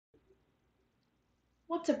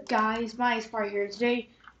What's up, guys? My name's Party here. Today,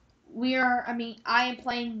 I am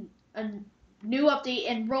playing a new update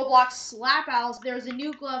in Roblox Slap Battles. There's a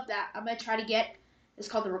new glove that I'm gonna try to get. It's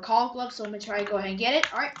called the Recall Glove, so I'm gonna try to go ahead and get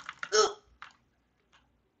it. All right.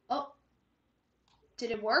 Oh,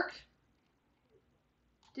 did it work?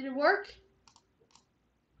 Did it work?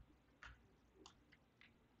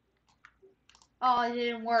 Oh, it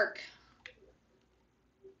didn't work.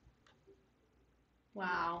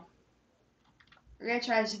 Wow. We're gonna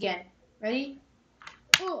try this again. Ready?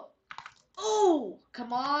 Oh, oh,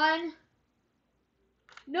 come on.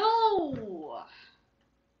 No.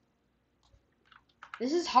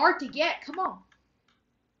 This is hard to get. Come on.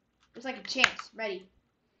 There's like a chance. Ready?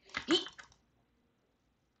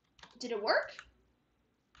 Did it work?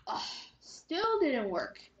 Oh, still didn't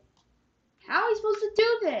work. How are we supposed to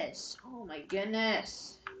do this? Oh my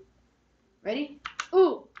goodness. Ready?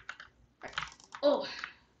 Ooh. Right. Oh,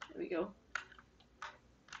 there we go.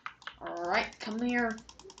 Alright, come here.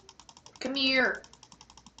 Come here.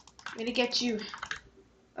 I'm gonna get you.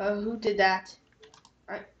 Who did that?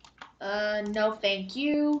 Alright. No thank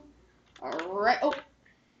you. Alright. Oh.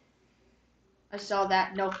 I saw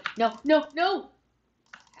that. No, no, no, no!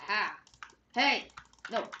 Ha. Hey.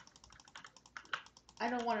 No. I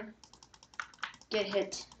don't want to get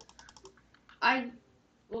hit. I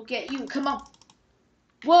will get you. Come on.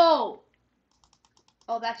 Whoa!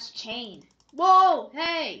 Oh, that's chain. Whoa!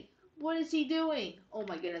 Hey! What is he doing? Oh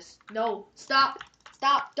my goodness. No. Stop.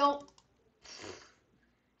 Stop. Don't.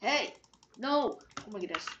 Hey. No. Oh my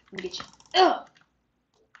goodness. Let me get you. Ugh.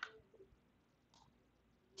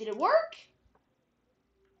 Did it work?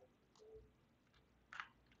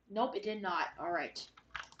 Nope, it did not. Alright.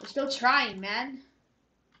 We're still trying, man.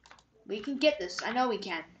 We can get this. I know we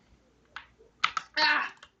can.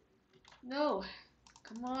 Ah! No.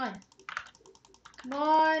 Come on. Come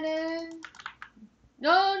on in.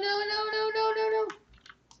 No, no, no, no, no, no, no.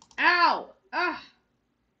 Ow! Ah!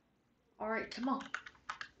 Alright, come on.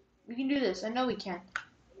 We can do this. I know we can.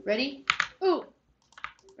 Ready? Ooh!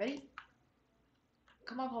 Ready?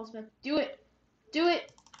 Come on, Paul Smith. Do it! Do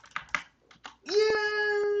it!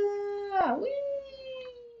 Yeah! Whee!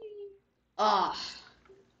 Ah.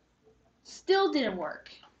 Still didn't work.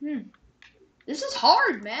 This is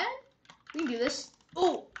hard, man. We can do this.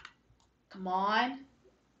 Oh! Come on.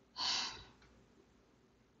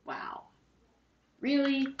 Wow.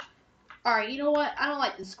 Really? Alright, you know what? I don't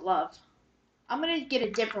like this glove. I'm gonna get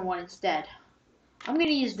a different one instead. I'm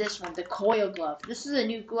gonna use this one, the coil glove. This is a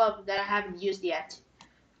new glove that I haven't used yet.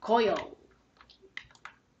 Coil.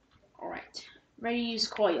 Alright. Ready to use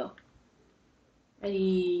coil.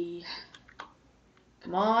 Ready.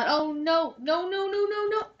 Come on. Oh no. No, no, no, no,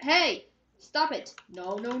 no. Hey. Stop it.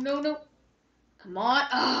 No, no, no, no. Come on.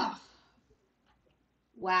 Ugh.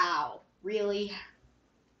 Wow. Really?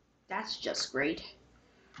 That's just great.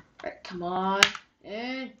 Alright, come on.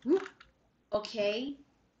 And whoop. Okay.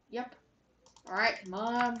 Yep. Alright, come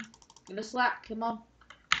on. Gonna slap. Come on.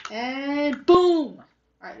 And boom.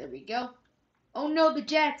 Alright, there we go. Oh no, the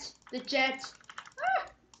jet. The jet. Ah,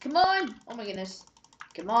 come on. Oh my goodness.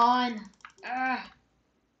 Come on. Ah.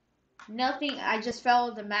 Nothing. I just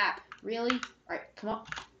fell on the map. Really? Alright, come on.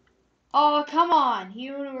 Oh, come on. He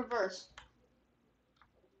went in reverse.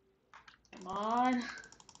 Come on.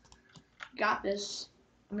 Got this.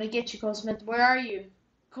 I'm gonna get you, Cole Smith. Where are you?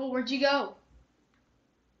 Cole, where'd you go?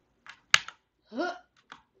 Huh.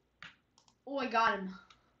 Oh, I got him.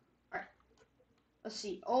 Alright. Let's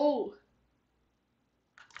see. Oh.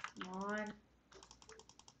 Come on.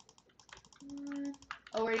 Come on.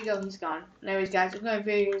 Oh, where'd he go? He's gone. Anyways, guys, I'm going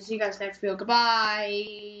to see you guys next video.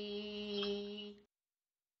 Goodbye.